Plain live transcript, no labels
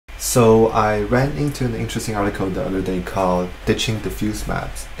So I ran into an interesting article the other day called Ditching Diffuse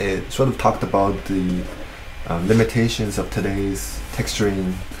Maps. It sort of talked about the limitations of today's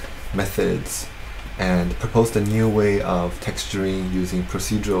texturing methods and proposed a new way of texturing using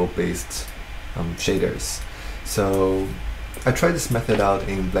procedural based shaders. So I tried this method out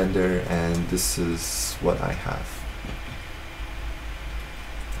in Blender and this is what I have.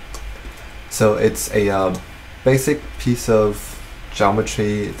 So it's a basic piece of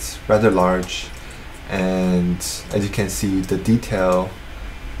geometry. It's rather large, and as you can see, the detail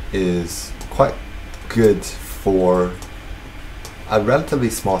is quite good for a relatively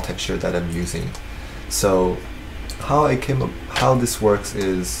small texture that I'm using. So how this works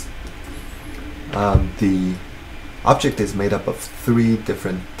is the object is made up of 3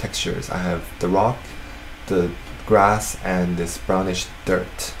 different textures. I have the rock, the grass, and this brownish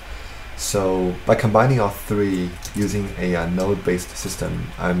dirt. So by combining all 3 using a node-based system,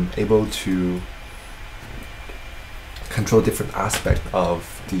 I'm able to control different aspects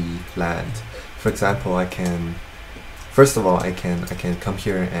of the land. For example, I can come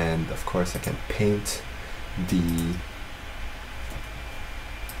here and of course I can paint the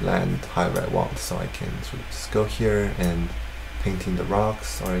land however I want. So I can sort of just go here and painting the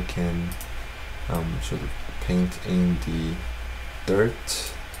rocks, or I can sort of paint in the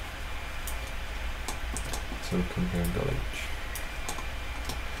dirt. So come here and village.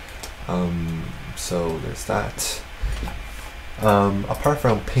 So there's that. Apart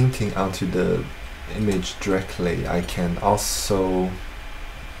from painting onto the image directly, I can also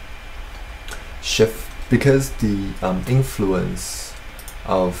shift, because the influence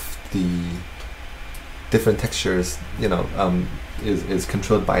of the different textures, is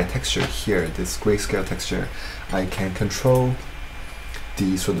controlled by a texture here, this grayscale texture. I can control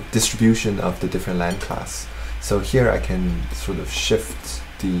the sort of distribution of the different land class. So here I can sort of shift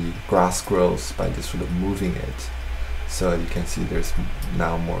the grass growth by just sort of moving it. So you can see there's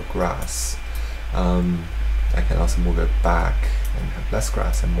now more grass. I can also move it back and have less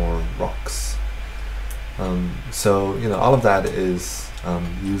grass and more rocks. So all of that is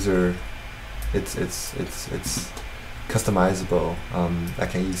it's customizable. I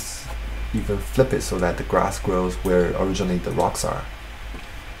can even flip it so that the grass grows where originally the rocks are.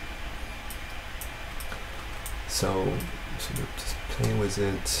 So sort of just playing with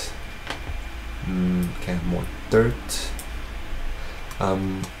it. Can have more dirt.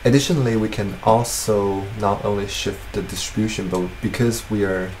 Additionally, we can also not only shift the distribution, but because we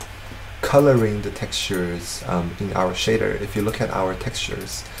are coloring the textures in our shader, if you look at our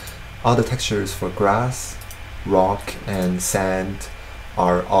textures, all the textures for grass, rock, and sand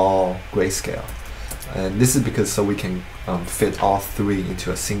are all grayscale. And this is because so we can fit all 3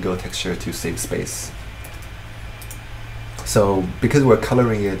 into a single texture to save space. So because we're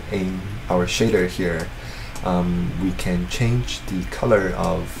coloring it in our shader here, we can change the color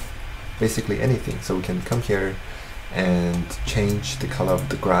of basically anything. So we can come here and change the color of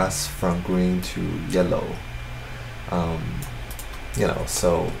the grass from green to yellow.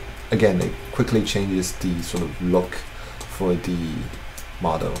 So again, it quickly changes the sort of look for the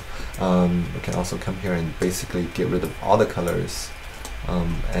model. We can also come here and basically get rid of all the colors,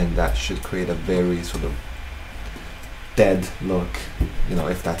 and that should create a very sort of dead look,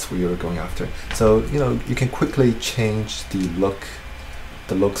 if that's what you're going after. So you can quickly change the looks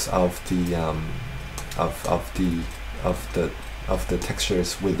of the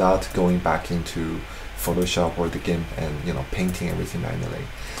textures without going back into Photoshop or the GIMP and painting everything manually.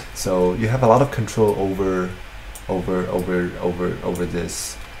 So you have a lot of control over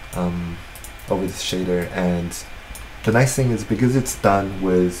this shader. And the nice thing is, because it's done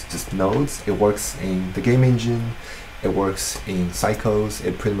with just nodes, it works in the game engine, it works in cycles,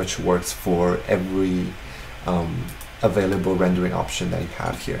 it pretty much works for every available rendering option that you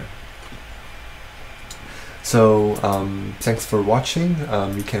have here. So thanks for watching.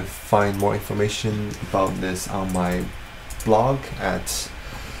 You can find more information about this on my blog at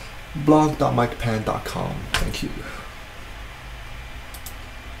blog.mikepan.com. Thank you.